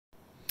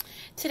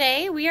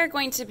Today we are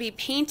going to be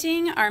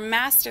painting our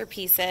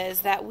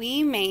masterpieces that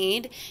we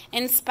made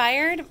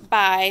inspired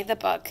by the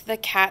book The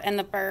Cat and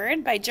the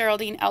Bird by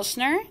Geraldine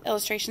Elshner,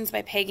 illustrations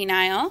by Peggy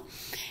Nile.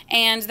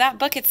 And that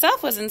book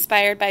itself was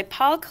inspired by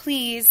Paul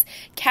Klee's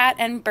cat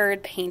and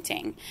bird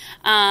painting.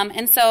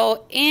 And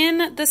so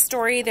in the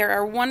story there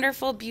are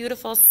wonderful,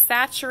 beautiful,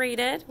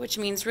 saturated, which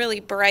means really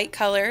bright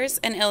colors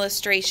and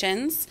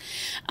illustrations.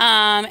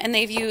 And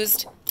they've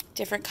used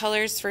different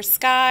colors for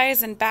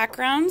skies and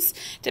backgrounds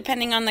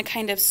depending on the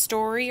kind of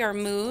story or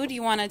mood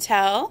you want to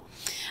tell.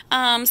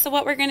 So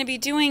what we're going to be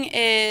doing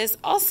is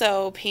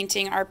also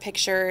painting our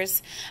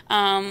pictures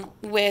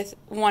with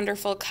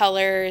wonderful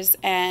colors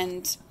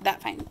and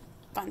that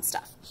fun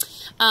stuff.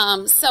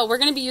 So we're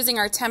going to be using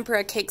our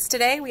Tempera Cakes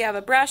today. We have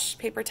a brush,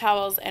 paper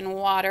towels, and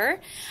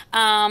water.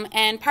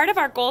 And part of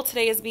our goal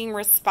today is being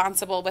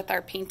responsible with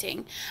our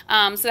painting.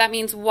 So that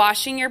means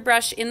washing your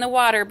brush in the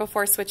water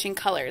before switching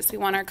colors. We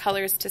want our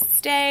colors to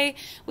stay.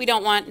 We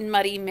don't want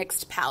muddy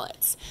mixed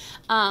palettes.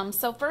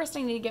 So first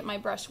I need to get my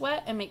brush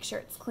wet and make sure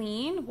it's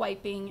clean,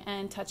 wiping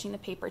and touching the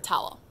paper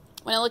towel.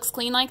 When it looks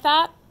clean like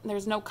that,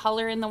 there's no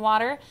color in the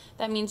water,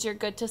 that means you're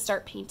good to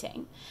start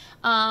painting.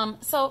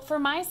 So for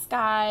my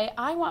sky,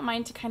 I want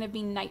mine to kind of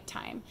be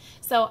nighttime.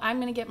 So I'm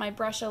going to get my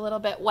brush a little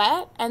bit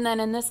wet, and then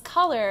in this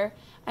color,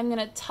 I'm going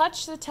to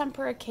touch the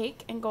tempera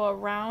cake and go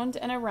around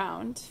and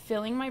around,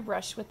 filling my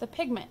brush with the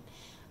pigment.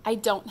 I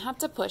don't have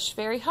to push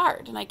very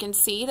hard, and I can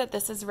see that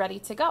this is ready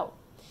to go.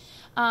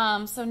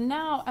 So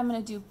now I'm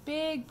going to do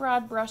big,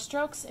 broad brush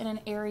strokes in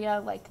an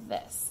area like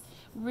this.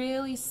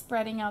 Really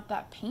spreading out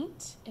that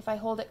paint. If I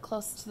hold it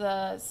close to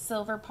the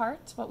silver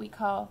part, what we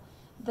call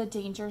the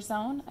danger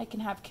zone, I can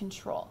have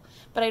control.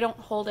 But I don't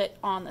hold it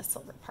on the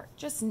silver part,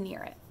 just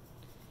near it.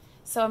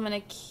 So I'm going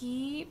to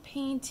keep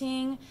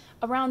painting.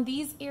 Around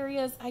these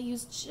areas, I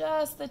use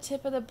just the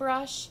tip of the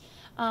brush.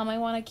 I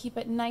want to keep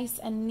it nice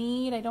and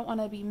neat. I don't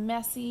want to be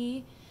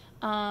messy.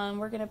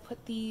 We're going to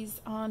put these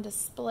on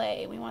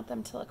display. We want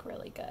them to look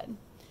really good.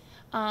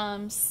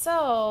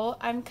 So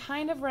I'm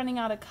kind of running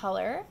out of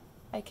color.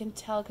 I can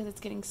tell because it's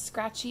getting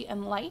scratchy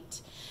and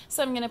light.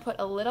 So I'm going to put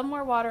a little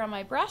more water on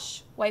my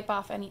brush, wipe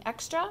off any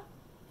extra,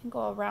 and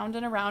go around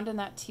and around in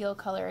that teal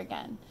color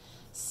again.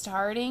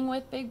 Starting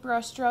with big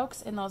brush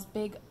strokes in those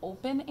big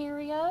open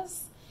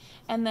areas.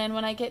 And then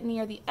when I get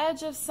near the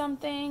edge of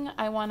something,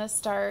 I want to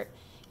start,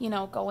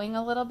 going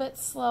a little bit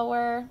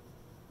slower,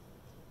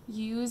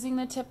 using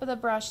the tip of the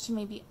brush to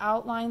maybe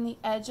outline the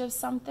edge of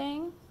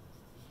something,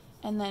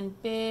 and then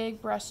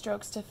big brush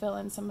strokes to fill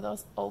in some of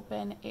those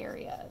open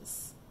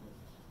areas.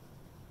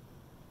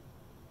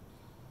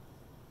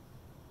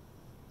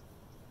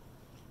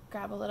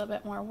 Grab a little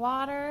bit more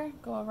water,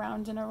 go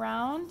around and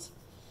around.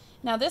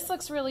 Now this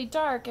looks really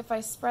dark. If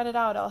I spread it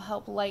out, it'll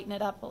help lighten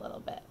it up a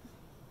little bit.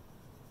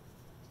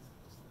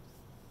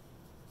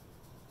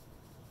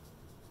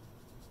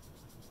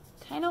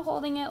 Kind of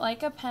holding it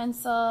like a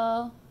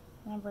pencil.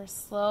 Remember,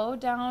 slow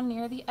down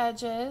near the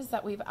edges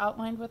that we've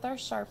outlined with our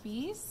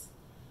Sharpies.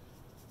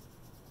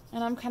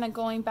 And I'm kind of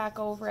going back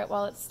over it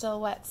while it's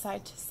still wet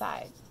side to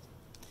side.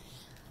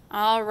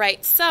 All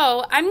right,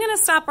 so I'm going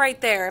to stop right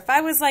there. If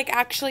I was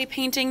actually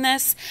painting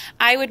this,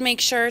 I would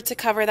make sure to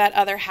cover that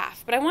other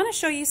half. But I want to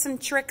show you some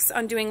tricks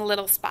on doing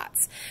little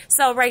spots.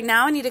 So right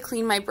now I need to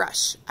clean my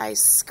brush. I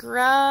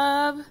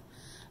scrub,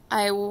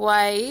 I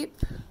wipe,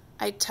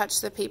 I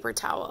touch the paper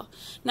towel.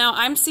 Now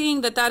I'm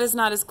seeing that that is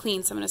not as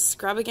clean, so I'm going to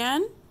scrub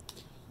again,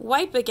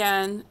 wipe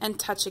again, and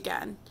touch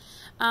again.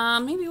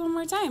 Maybe one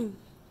more time.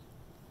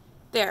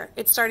 There,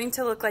 it's starting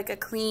to look like a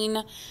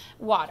clean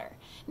water.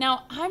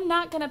 Now, I'm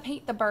not going to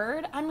paint the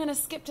bird. I'm going to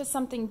skip to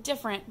something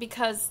different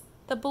because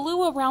the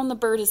blue around the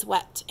bird is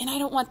wet, and I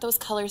don't want those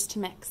colors to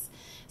mix.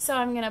 So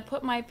I'm going to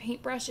put my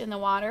paintbrush in the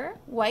water,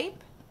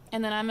 wipe,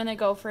 and then I'm going to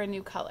go for a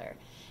new color.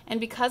 And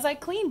because I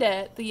cleaned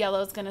it, the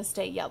yellow is going to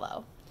stay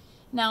yellow.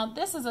 Now,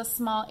 this is a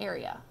small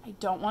area. I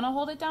don't want to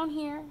hold it down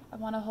here. I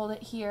want to hold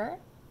it here.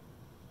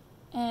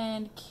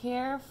 And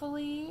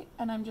carefully,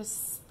 and I'm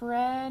just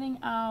spreading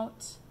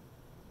out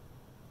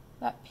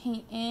that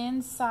paint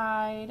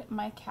inside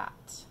my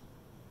cat.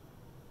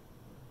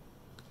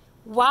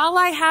 While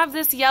I have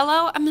this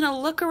yellow, I'm going to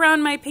look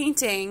around my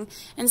painting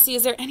and see,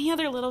 is there any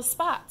other little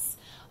spots?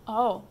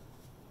 Oh,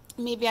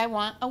 maybe I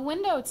want a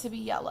window to be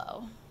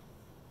yellow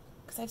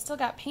because I've still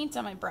got paint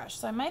on my brush,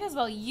 so I might as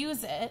well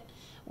use it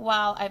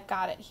while I've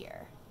got it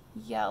here.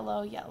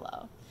 Yellow,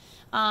 yellow.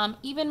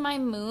 Even my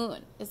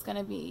moon is going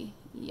to be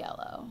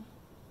yellow.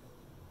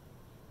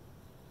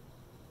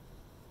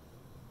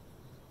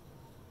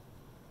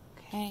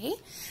 Okay,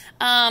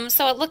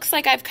 so it looks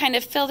like I've kind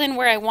of filled in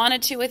where I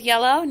wanted to with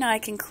yellow. Now I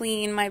can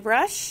clean my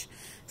brush,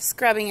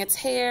 scrubbing its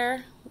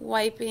hair,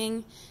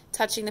 wiping,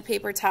 touching the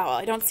paper towel.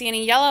 I don't see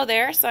any yellow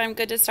there, so I'm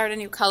good to start a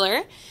new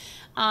color.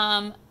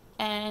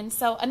 And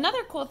so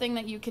another cool thing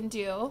that you can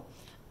do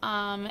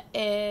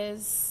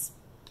is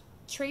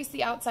trace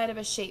the outside of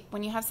a shape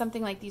when you have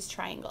something like these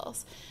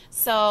triangles.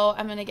 So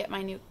I'm going to get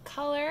my new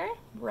color,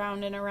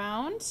 round and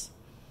around.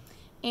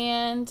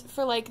 And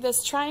for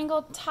this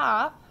triangle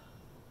top,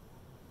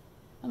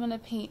 I'm going to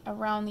paint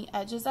around the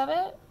edges of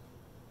it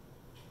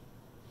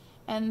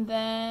and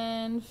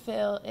then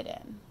fill it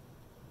in.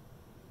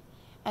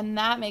 And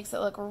that makes it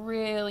look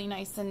really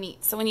nice and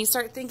neat. So when you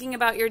start thinking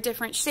about your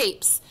different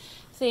shapes,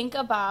 think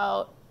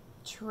about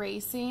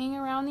tracing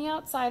around the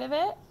outside of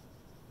it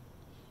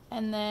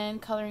and then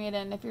coloring it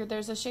in. If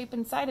there's a shape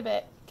inside of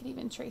it, you can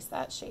even trace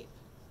that shape.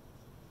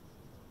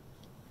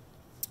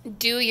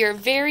 Do your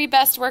very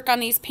best work on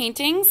these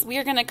paintings. We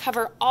are going to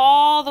cover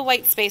all the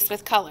white space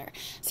with color.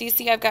 So you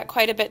see I've got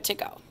quite a bit to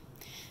go.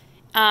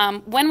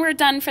 When we're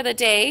done for the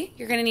day,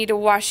 you're going to need to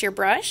wash your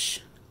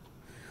brush,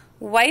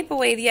 wipe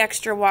away the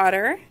extra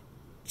water,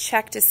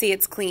 check to see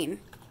it's clean.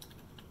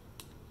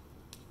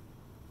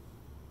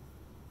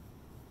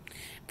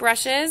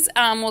 Brushes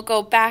will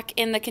go back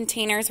in the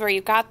containers where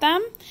you got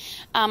them.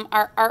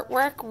 Our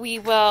artwork we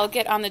will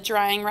get on the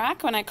drying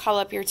rack when I call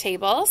up your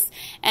tables,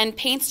 and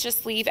paints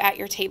just leave at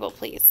your table,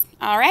 please.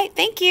 All right,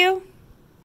 thank you.